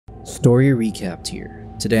Story recapped here.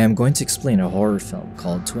 Today I'm going to explain a horror film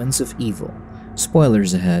called Twins of Evil.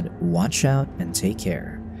 Spoilers ahead, watch out and take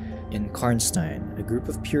care. In Karnstein, a group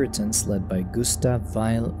of Puritans led by Gustav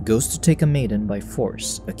Weil goes to take a maiden by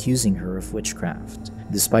force, accusing her of witchcraft.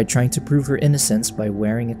 Despite trying to prove her innocence by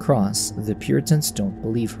wearing a cross, the Puritans don't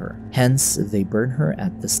believe her. Hence, they burn her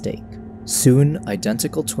at the stake. Soon,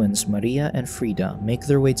 identical twins Maria and Frieda make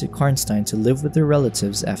their way to Karnstein to live with their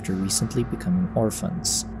relatives after recently becoming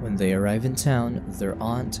orphans. When they arrive in town, their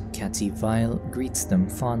aunt, Katy Weil, greets them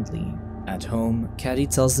fondly. At home, Katy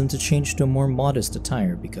tells them to change to a more modest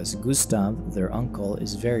attire because Gustav, their uncle,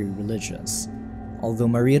 is very religious. Although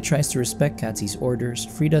Maria tries to respect Katy's orders,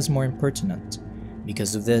 Frieda is more impertinent.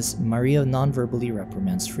 Because of this, Maria non-verbally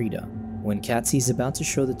reprimands Frieda. When Katy is about to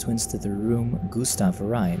show the twins to their room, Gustav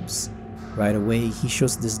arrives. Right away, he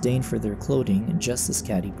shows disdain for their clothing, just as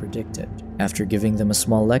Katy predicted. After giving them a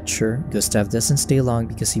small lecture, Gustav doesn't stay long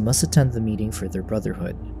because he must attend the meeting for their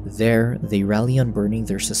brotherhood. There, they rally on burning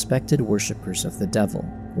their suspected worshippers of the devil.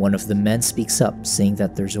 One of the men speaks up, saying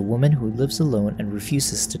that there's a woman who lives alone and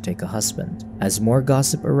refuses to take a husband. As more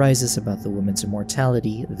gossip arises about the woman's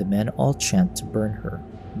immortality, the men all chant to burn her.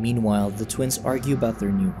 Meanwhile, the twins argue about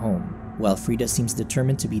their new home. While Frieda seems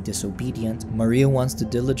determined to be disobedient, Maria wants to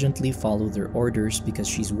diligently follow their orders because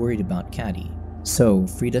she's worried about Katy. So,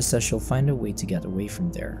 Frieda says she'll find a way to get away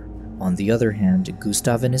from there. On the other hand,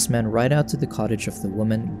 Gustav and his men ride out to the cottage of the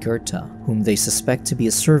woman Goethe, whom they suspect to be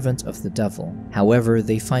a servant of the devil. However,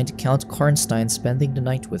 they find Count Karnstein spending the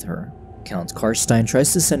night with her. Count Karnstein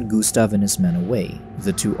tries to send Gustav and his men away.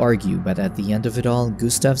 The two argue, but at the end of it all,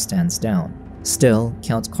 Gustav stands down. Still,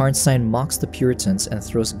 Count Karnstein mocks the Puritans and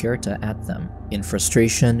throws Goethe at them. In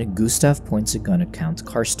frustration, Gustav points a gun at Count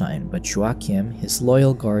Karnstein, but Joachim, his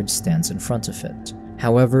loyal guard, stands in front of it.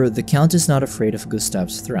 However, the Count is not afraid of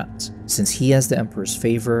Gustav's threat, since he has the Emperor's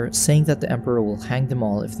favor, saying that the Emperor will hang them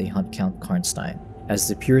all if they hunt Count Karnstein. As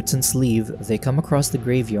the Puritans leave, they come across the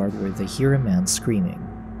graveyard where they hear a man screaming.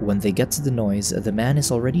 When they get to the noise, the man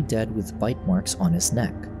is already dead with bite marks on his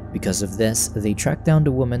neck. Because of this, they track down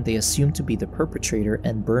the woman they assume to be the perpetrator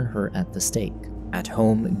and burn her at the stake. At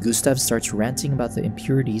home, Gustav starts ranting about the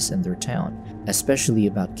impurities in their town, especially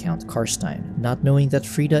about Count Karnstein, not knowing that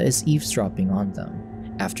Frieda is eavesdropping on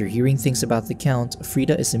them. After hearing things about the Count,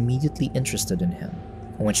 Frieda is immediately interested in him.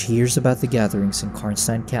 When she hears about the gatherings in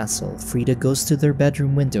Karnstein Castle, Frieda goes to their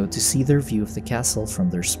bedroom window to see their view of the castle from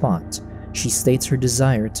their spot. She states her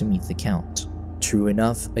desire to meet the Count. True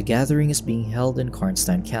enough, a gathering is being held in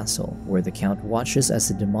Karnstein Castle, where the Count watches as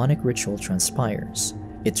a demonic ritual transpires.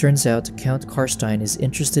 It turns out Count Karnstein is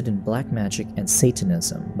interested in black magic and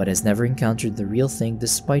Satanism, but has never encountered the real thing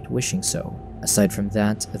despite wishing so. Aside from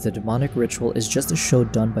that, the demonic ritual is just a show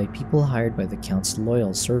done by people hired by the Count's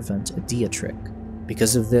loyal servant, Dietrich.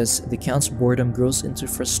 Because of this, the Count's boredom grows into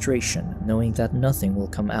frustration, knowing that nothing will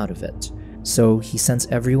come out of it. So he sends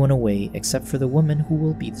everyone away except for the woman who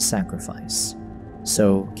will be the sacrifice.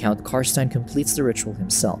 So, Count Karnstein completes the ritual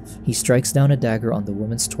himself. He strikes down a dagger on the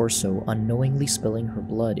woman's torso, unknowingly spilling her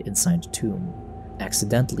blood inside the tomb.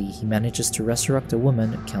 Accidentally, he manages to resurrect a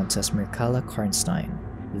woman, Countess Mircalla Karnstein.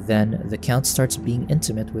 Then, the Count starts being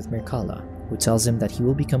intimate with Mircalla, who tells him that he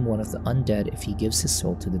will become one of the undead if he gives his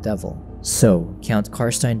soul to the devil. So, Count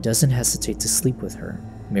Karnstein doesn't hesitate to sleep with her.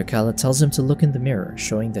 Mircalla tells him to look in the mirror,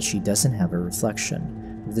 showing that she doesn't have a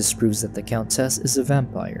reflection. This proves that the Countess is a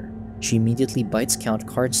vampire. She immediately bites Count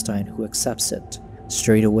Karnstein, who accepts it.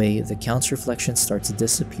 Straight away, the Count's reflection starts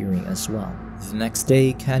disappearing as well. The next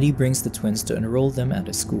day, Katy brings the twins to enroll them at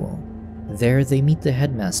a school. There, they meet the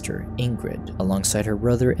headmaster, Ingrid, alongside her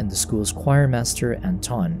brother and the school's choirmaster,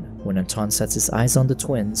 Anton. When Anton sets his eyes on the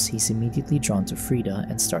twins, he's immediately drawn to Frieda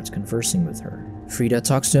and starts conversing with her. Frieda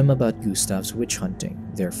talks to him about Gustav's witch hunting.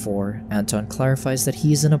 Therefore, Anton clarifies that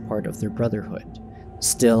he isn't a part of their brotherhood.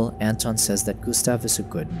 Still, Anton says that Gustav is a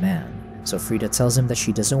good man, so Frieda tells him that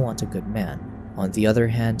she doesn't want a good man. On the other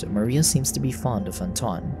hand, Maria seems to be fond of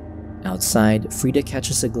Anton. Outside, Frieda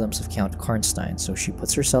catches a glimpse of Count Karnstein, so she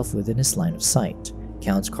puts herself within his line of sight.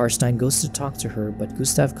 Count Karnstein goes to talk to her, but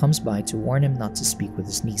Gustav comes by to warn him not to speak with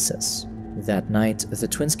his nieces. That night, the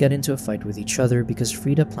twins get into a fight with each other because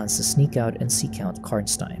Frieda plans to sneak out and see Count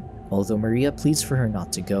Karnstein. Although Maria pleads for her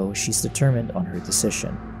not to go, she's determined on her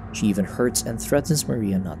decision. She even hurts and threatens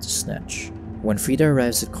Maria not to snitch. When Frieda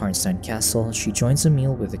arrives at Karnstein Castle, she joins a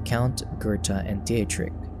meal with the Count, Goethe, and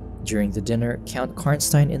Dietrich. During the dinner, Count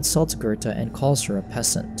Karnstein insults Goethe and calls her a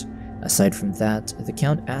peasant. Aside from that, the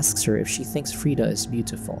Count asks her if she thinks Frieda is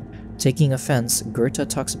beautiful. Taking offense, Goethe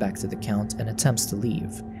talks back to the Count and attempts to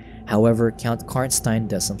leave. However, Count Karnstein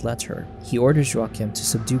doesn't let her. He orders Joachim to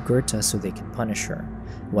subdue Goethe so they can punish her.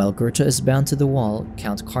 While Goethe is bound to the wall,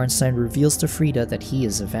 Count Karnstein reveals to Frieda that he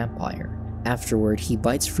is a vampire. Afterward, he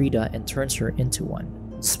bites Frieda and turns her into one.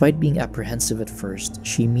 Despite being apprehensive at first,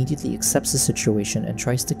 she immediately accepts the situation and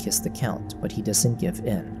tries to kiss the Count, but he doesn't give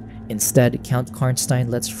in. Instead, Count Karnstein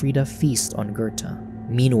lets Frieda feast on Goethe.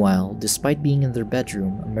 Meanwhile, despite being in their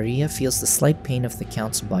bedroom, Maria feels the slight pain of the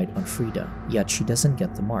Count's bite on Frieda, yet she doesn't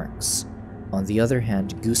get the marks. On the other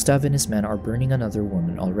hand, Gustav and his men are burning another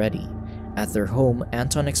woman already. At their home,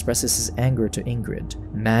 Anton expresses his anger to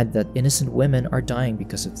Ingrid, mad that innocent women are dying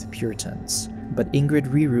because of the Puritans. But Ingrid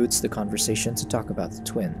reroutes the conversation to talk about the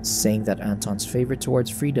twins, saying that Anton's favor towards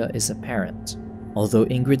Frieda is apparent. Although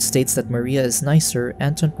Ingrid states that Maria is nicer,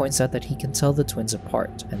 Anton points out that he can tell the twins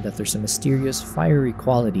apart and that there's a mysterious, fiery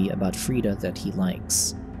quality about Frieda that he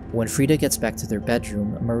likes. When Frieda gets back to their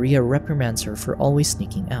bedroom, Maria reprimands her for always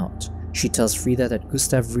sneaking out. She tells Frieda that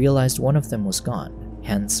Gustav realized one of them was gone.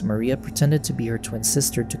 Hence, Maria pretended to be her twin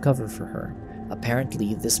sister to cover for her.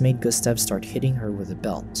 Apparently, this made Gustav start hitting her with a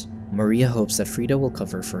belt. Maria hopes that Frieda will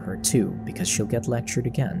cover for her too, because she'll get lectured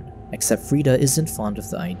again. Except Frieda isn't fond of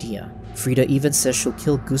the idea. Frieda even says she'll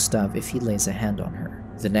kill Gustav if he lays a hand on her.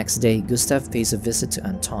 The next day, Gustav pays a visit to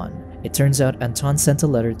Anton. It turns out Anton sent a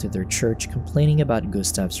letter to their church complaining about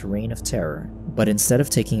Gustav's reign of terror. But instead of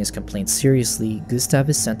taking his complaint seriously, Gustav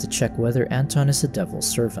is sent to check whether Anton is a devil's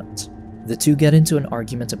servant. The two get into an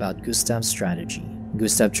argument about Gustav's strategy.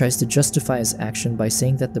 Gustav tries to justify his action by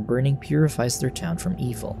saying that the burning purifies their town from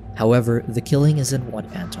evil. However, the killing isn't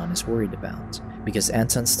what Anton is worried about. Because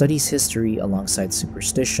Anton studies history alongside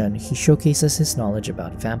superstition, he showcases his knowledge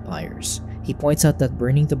about vampires. He points out that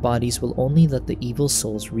burning the bodies will only let the evil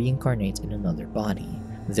souls reincarnate in another body.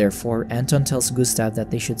 Therefore, Anton tells Gustav that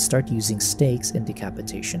they should start using stakes in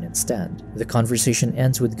decapitation instead. The conversation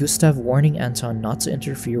ends with Gustav warning Anton not to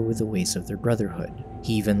interfere with the ways of their brotherhood.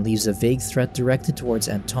 He even leaves a vague threat directed towards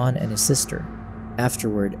Anton and his sister.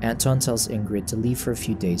 Afterward, Anton tells Ingrid to leave for a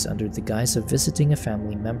few days under the guise of visiting a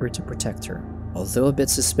family member to protect her. Although a bit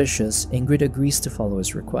suspicious, Ingrid agrees to follow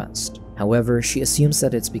his request. However, she assumes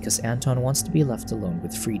that it's because Anton wants to be left alone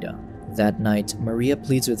with Frieda. That night, Maria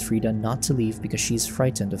pleads with Frieda not to leave because she's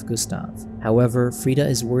frightened of Gustav. However, Frieda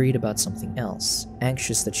is worried about something else,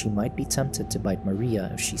 anxious that she might be tempted to bite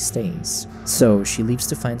Maria if she stays. So, she leaves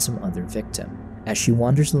to find some other victim. As she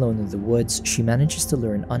wanders alone in the woods, she manages to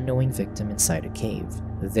lure an unknowing victim inside a cave.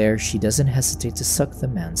 There, she doesn't hesitate to suck the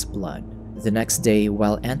man's blood. The next day,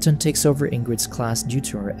 while Anton takes over Ingrid's class due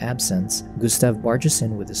to her absence, Gustav barges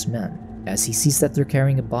in with his men. As he sees that they're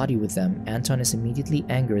carrying a body with them, Anton is immediately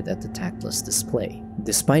angered at the tactless display.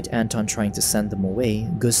 Despite Anton trying to send them away,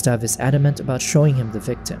 Gustav is adamant about showing him the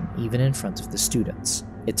victim, even in front of the students.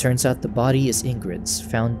 It turns out the body is Ingrid's,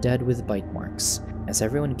 found dead with bite marks. As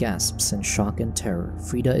everyone gasps in shock and terror,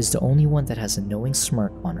 Frieda is the only one that has a knowing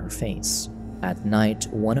smirk on her face. At night,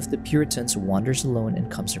 one of the Puritans wanders alone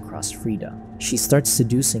and comes across Frieda. She starts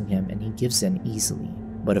seducing him and he gives in easily.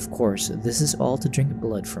 But of course, this is all to drink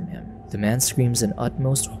blood from him. The man screams in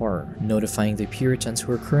utmost horror, notifying the Puritans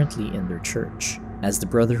who are currently in their church. As the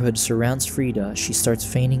Brotherhood surrounds Frieda, she starts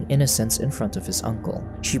feigning innocence in front of his uncle.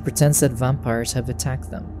 She pretends that vampires have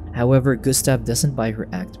attacked them. However, Gustav doesn't buy her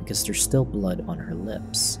act because there's still blood on her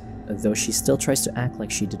lips. Though she still tries to act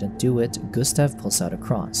like she didn't do it, Gustav pulls out a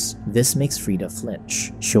cross. This makes Frieda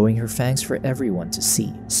flinch, showing her fangs for everyone to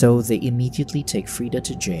see. So they immediately take Frieda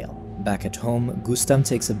to jail. Back at home, Gustav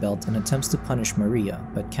takes a belt and attempts to punish Maria,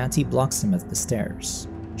 but Katy blocks him at the stairs.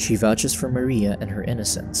 She vouches for Maria and her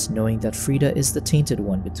innocence, knowing that Frieda is the tainted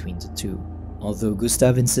one between the two. Although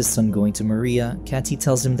Gustav insists on going to Maria, Katy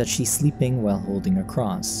tells him that she's sleeping while holding a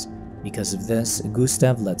cross. Because of this,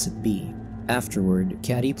 Gustav lets it be. Afterward,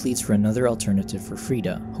 Katy pleads for another alternative for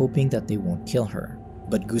Frieda, hoping that they won't kill her.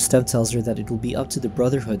 But Gustav tells her that it will be up to the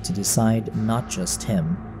Brotherhood to decide, not just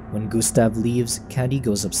him. When Gustav leaves, Katy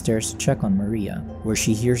goes upstairs to check on Maria, where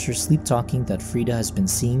she hears her sleep-talking that Frieda has been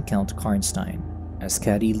seeing Count Karnstein. As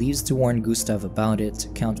Katy leaves to warn Gustav about it,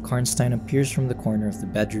 Count Karnstein appears from the corner of the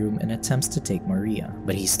bedroom and attempts to take Maria,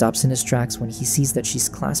 but he stops in his tracks when he sees that she's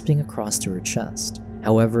clasping a cross to her chest.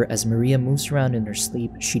 However, as Maria moves around in her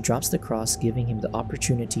sleep, she drops the cross, giving him the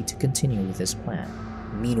opportunity to continue with his plan.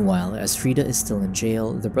 Meanwhile, as Frieda is still in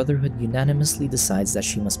jail, the Brotherhood unanimously decides that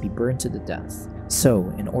she must be burned to the death.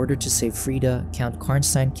 So, in order to save Frieda, Count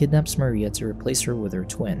Karnstein kidnaps Maria to replace her with her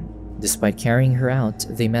twin. Despite carrying her out,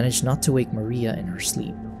 they manage not to wake Maria in her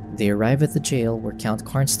sleep. They arrive at the jail where Count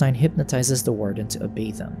Karnstein hypnotizes the warden to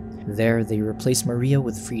obey them. There, they replace Maria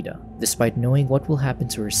with Frieda. Despite knowing what will happen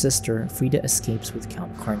to her sister, Frieda escapes with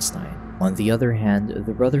Count Karnstein. On the other hand,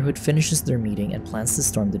 the Brotherhood finishes their meeting and plans to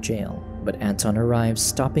storm the jail, but Anton arrives,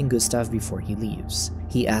 stopping Gustav before he leaves.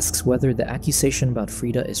 He asks whether the accusation about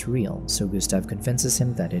Frieda is real, so Gustav convinces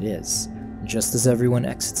him that it is. Just as everyone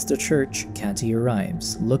exits the church, Kati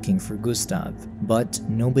arrives, looking for Gustav, but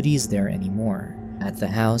nobody is there anymore. At the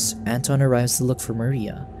house, Anton arrives to look for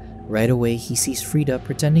Maria. Right away, he sees Frieda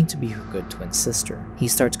pretending to be her good twin sister. He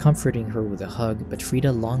starts comforting her with a hug, but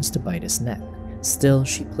Frieda longs to bite his neck. Still,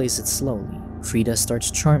 she plays it slowly. Frieda starts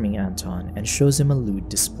charming Anton and shows him a lewd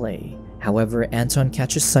display. However, Anton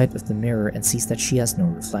catches sight of the mirror and sees that she has no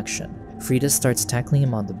reflection. Frieda starts tackling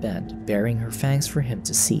him on the bed, baring her fangs for him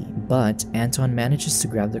to see, but Anton manages to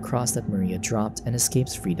grab the cross that Maria dropped and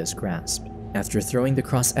escapes Frieda's grasp. After throwing the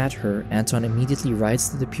cross at her, Anton immediately rides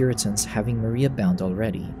to the Puritans, having Maria bound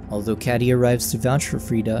already. Although Kati arrives to vouch for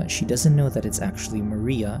Frieda, she doesn't know that it's actually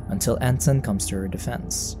Maria until Anton comes to her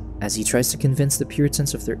defense. As he tries to convince the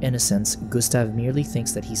Puritans of their innocence, Gustav merely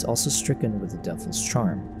thinks that he's also stricken with the devil's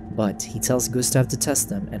charm. But he tells Gustav to test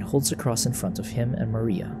them and holds a cross in front of him and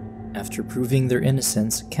Maria. After proving their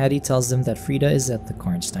innocence, Kati tells them that Frieda is at the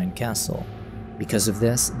Karnstein castle. Because of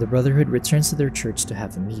this, the Brotherhood returns to their church to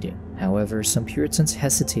have a meeting. However, some Puritans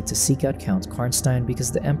hesitate to seek out Count Karnstein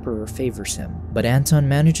because the Emperor favors him, but Anton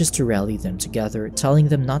manages to rally them together, telling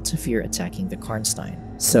them not to fear attacking the Karnstein.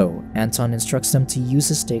 So, Anton instructs them to use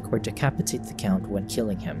a stake or decapitate the Count when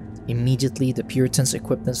killing him. Immediately, the Puritans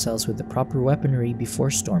equip themselves with the proper weaponry before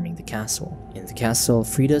storming the castle. In the castle,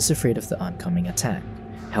 Frieda is afraid of the oncoming attack.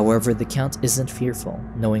 However, the Count isn't fearful,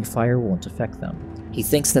 knowing fire won't affect them. He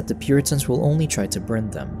thinks that the Puritans will only try to burn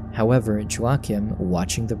them. However, Joachim,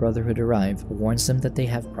 watching the Brotherhood arrive, warns them that they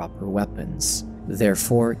have proper weapons.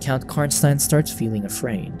 Therefore, Count Karnstein starts feeling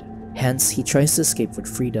afraid. Hence, he tries to escape with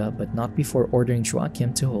Frieda, but not before ordering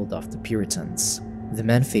Joachim to hold off the Puritans. The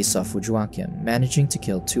men face off with Joachim, managing to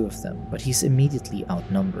kill 2 of them, but he's immediately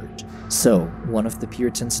outnumbered. So, one of the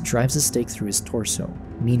Puritans drives a stake through his torso.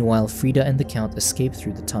 Meanwhile, Frieda and the Count escape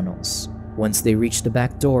through the tunnels. Once they reach the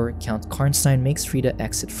back door, Count Karnstein makes Frieda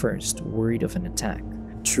exit first, worried of an attack.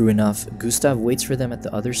 True enough, Gustav waits for them at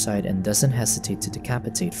the other side and doesn't hesitate to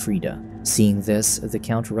decapitate Frieda. Seeing this, the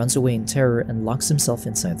Count runs away in terror and locks himself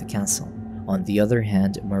inside the castle. On the other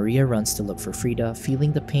hand, Maria runs to look for Frieda,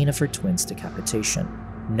 feeling the pain of her twin's decapitation.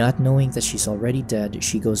 Not knowing that she's already dead,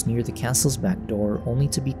 she goes near the castle's back door only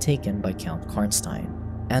to be taken by Count Karnstein.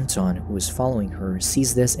 Anton, who is following her,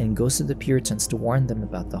 sees this and goes to the Puritans to warn them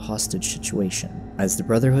about the hostage situation. As the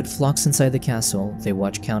Brotherhood flocks inside the castle, they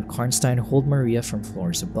watch Count Karnstein hold Maria from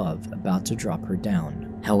floors above, about to drop her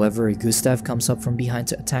down. However, Gustav comes up from behind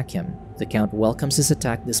to attack him. The Count welcomes his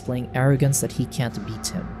attack, displaying arrogance that he can't beat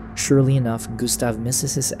him. Surely enough, Gustav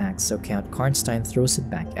misses his axe, so Count Karnstein throws it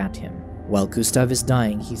back at him. While Gustav is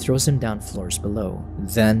dying, he throws him down floors below.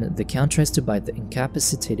 Then, the Count tries to bite the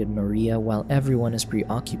incapacitated Maria while everyone is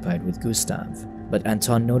preoccupied with Gustav. But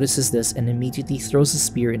Anton notices this and immediately throws a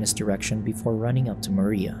spear in his direction before running up to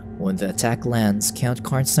Maria. When the attack lands, Count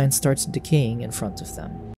Karnstein starts decaying in front of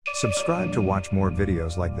them. Subscribe to watch more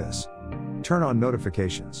videos like this. Turn on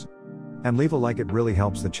notifications. And leave a like, it really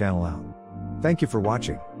helps the channel out. Thank you for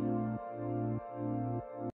watching.